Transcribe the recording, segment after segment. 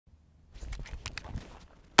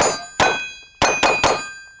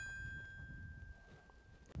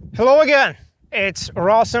Hello again, it's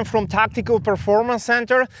Rosen from Tactical Performance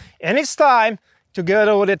Center, and it's time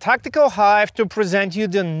together with the Tactical Hyve to present you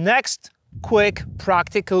the next quick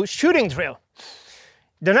practical shooting drill.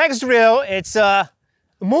 The next drill, it's a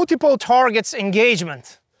multiple targets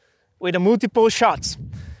engagement with multiple shots.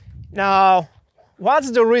 Now,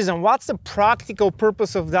 what's the reason? What's the practical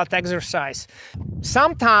purpose of that exercise?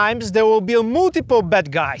 Sometimes there will be multiple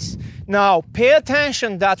bad guys. Now, pay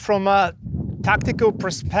attention that from a tactical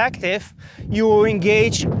perspective, you will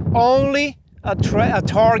engage only a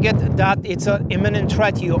target that it's an imminent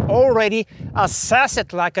threat. You already assess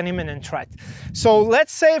it like an imminent threat. So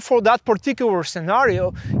let's say for that particular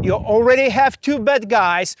scenario, you already have two bad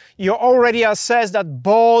guys, you already assess that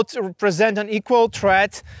both represent an equal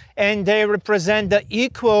threat and they represent the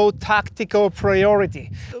equal tactical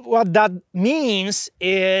priority. What that means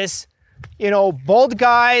is, both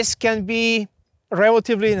guys can be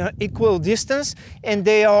relatively in an equal distance and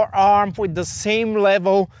they are armed with the same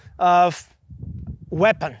level of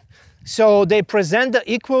weapon. So they present the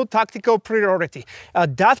equal tactical priority.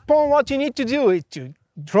 At that point, what you need to do is to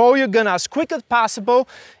draw your gun as quick as possible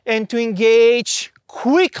and to engage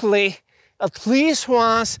quickly at least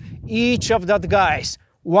once each of that guys.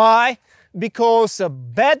 Why? Because a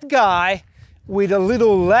bad guy with a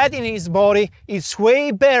little lead in his body is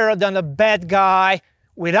way better than a bad guy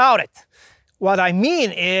without it. What I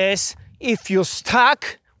mean is, if you're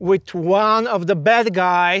stuck with one of the bad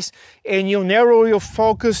guys and you narrow your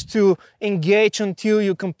focus to engage until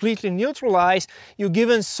you completely neutralize, you're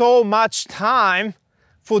given so much time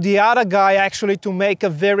for the other guy actually to make a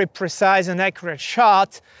very precise and accurate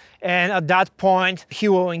shot, and at that point he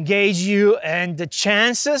will engage you and the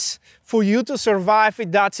chances for you to survive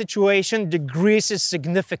in that situation decreases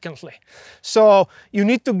significantly. So you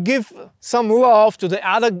need to give some love to the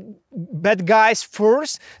other bad guys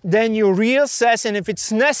first, then you reassess, and if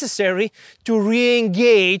it's necessary, to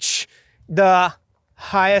re-engage the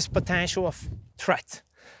highest potential of threat.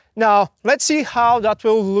 Now, let's see how that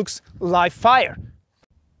will look live fire.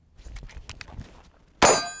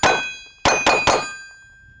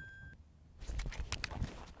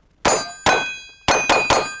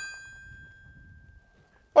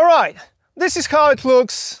 All right, this is how it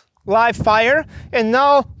looks live fire, and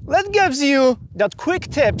now that gives you that quick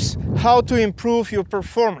tips how to improve your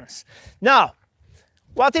performance. Now,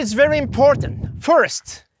 what is very important,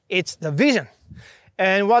 first, it's the vision.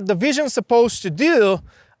 And what the vision is supposed to do,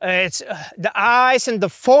 it's the eyes and the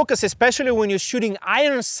focus, especially when you're shooting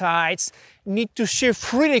iron sights, need to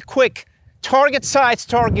shift really quick. Target sights,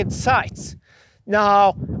 target sights.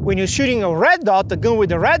 Now, when you're shooting a red dot, the gun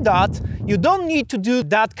with a red dot, you don't need to do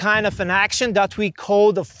that kind of an action that we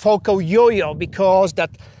call the focal yo-yo, because that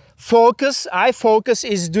focus, eye focus,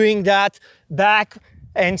 is doing that back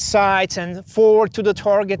and sights and forward to the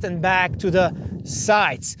target and back to the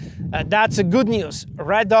sights. That's a good news.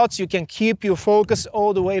 Red dots, you can keep your focus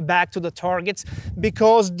all the way back to the targets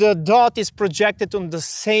because the dot is projected on the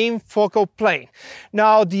same focal plane.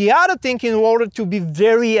 Now, the other thing, in order to be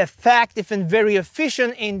very effective and very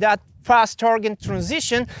efficient in that fast target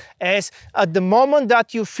transition, is at the moment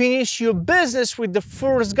that you finish your business with the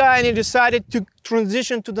first guy and you decided to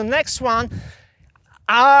transition to the next one,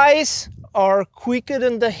 eyes are quicker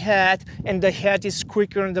than the head and the head is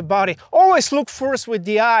quicker than the body. Always look first with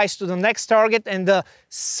the eyes to the next target and the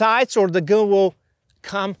sights or the gun will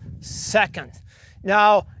come second.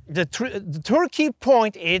 Now, the third key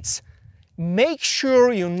point is make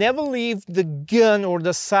sure you never leave the gun or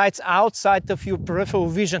the sights outside of your peripheral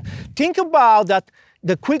vision. Think about that.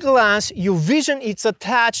 The quick glance, your vision, it's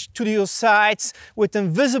attached to your sights with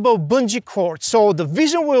invisible bungee cord. So the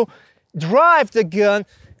vision will drive the gun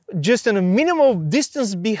just in a minimal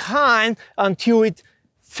distance behind until it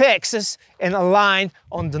fixes and aligns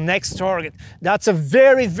on the next target. That's a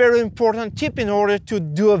very, very important tip in order to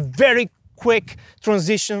do a very quick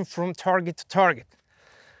transition from target to target.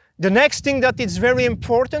 The next thing that is very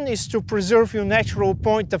important is to preserve your natural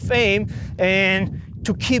point of aim and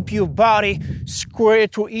to keep your body square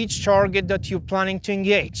to each target that you're planning to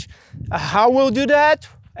engage. How we'll do that?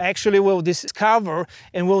 Actually, we'll discover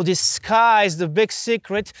and we'll disguise the big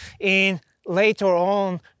secret later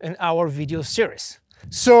on in our video series.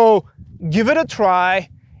 So give it a try,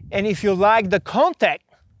 and if you like the content,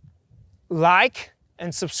 like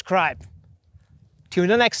and subscribe. Till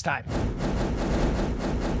the next time.